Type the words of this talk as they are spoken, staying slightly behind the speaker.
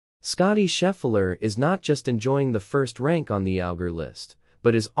Scottie Scheffler is not just enjoying the first rank on the Alger list,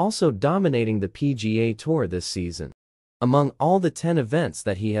 but is also dominating the PGA Tour this season. Among all the 10 events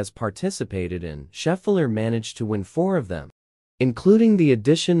that he has participated in, Scheffler managed to win 4 of them, including the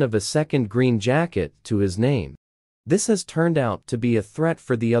addition of a second green jacket to his name. This has turned out to be a threat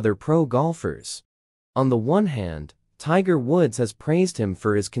for the other pro golfers. On the one hand, Tiger Woods has praised him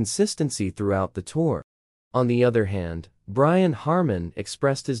for his consistency throughout the tour. On the other hand, Brian Harman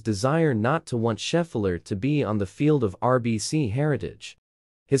expressed his desire not to want Scheffler to be on the field of RBC heritage.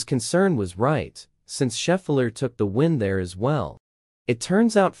 His concern was right, since Scheffler took the win there as well. It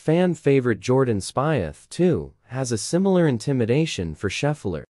turns out fan favorite Jordan Spieth, too, has a similar intimidation for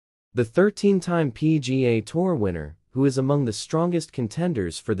Scheffler. The 13-time PGA Tour winner, who is among the strongest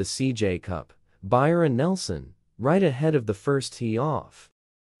contenders for the CJ Cup, Byron Nelson, right ahead of the first tee off,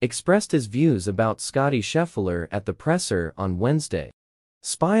 expressed his views about Scottie Scheffler at the presser on Wednesday.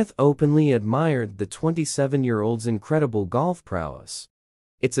 Spieth openly admired the 27-year-old's incredible golf prowess.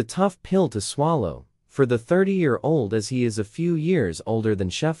 It's a tough pill to swallow for the 30-year-old, as he is a few years older than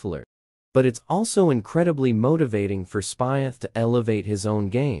Scheffler. But it's also incredibly motivating for Spieth to elevate his own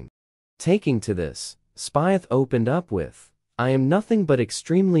game. Taking to this, Spieth opened up with, "I am nothing but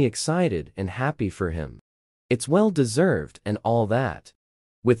extremely excited and happy for him. It's well deserved and all that."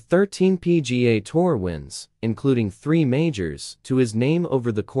 With 13 PGA Tour wins, including 3 majors, to his name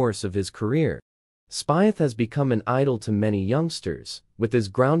over the course of his career, Spieth has become an idol to many youngsters, with his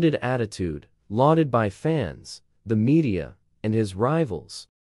grounded attitude, lauded by fans, the media, and his rivals.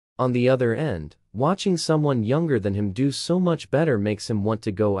 On the other end, watching someone younger than him do so much better makes him want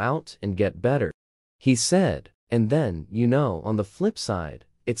to go out and get better. He said, "And then, on the flip side,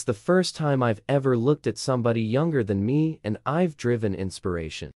 it's the first time I've ever looked at somebody younger than me and I've driven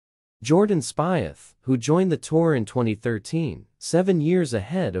inspiration." Jordan Spieth, who joined the tour in 2013, 7 years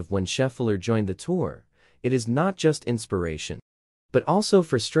ahead of when Scheffler joined the tour, it is not just inspiration, but also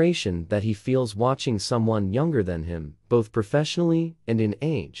frustration that he feels watching someone younger than him, both professionally and in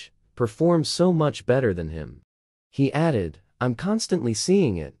age, perform so much better than him. He added, "I'm constantly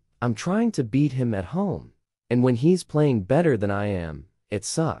seeing it. I'm trying to beat him at home. And when he's playing better than I am, it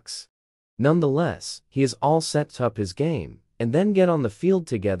sucks." Nonetheless, he is all set to up his game and then get on the field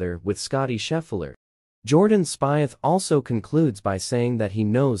together with Scottie Scheffler. Jordan Spieth also concludes by saying that he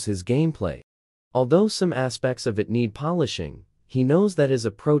knows his gameplay. Although some aspects of it need polishing, he knows that his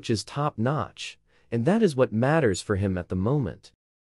approach is top-notch, and that is what matters for him at the moment.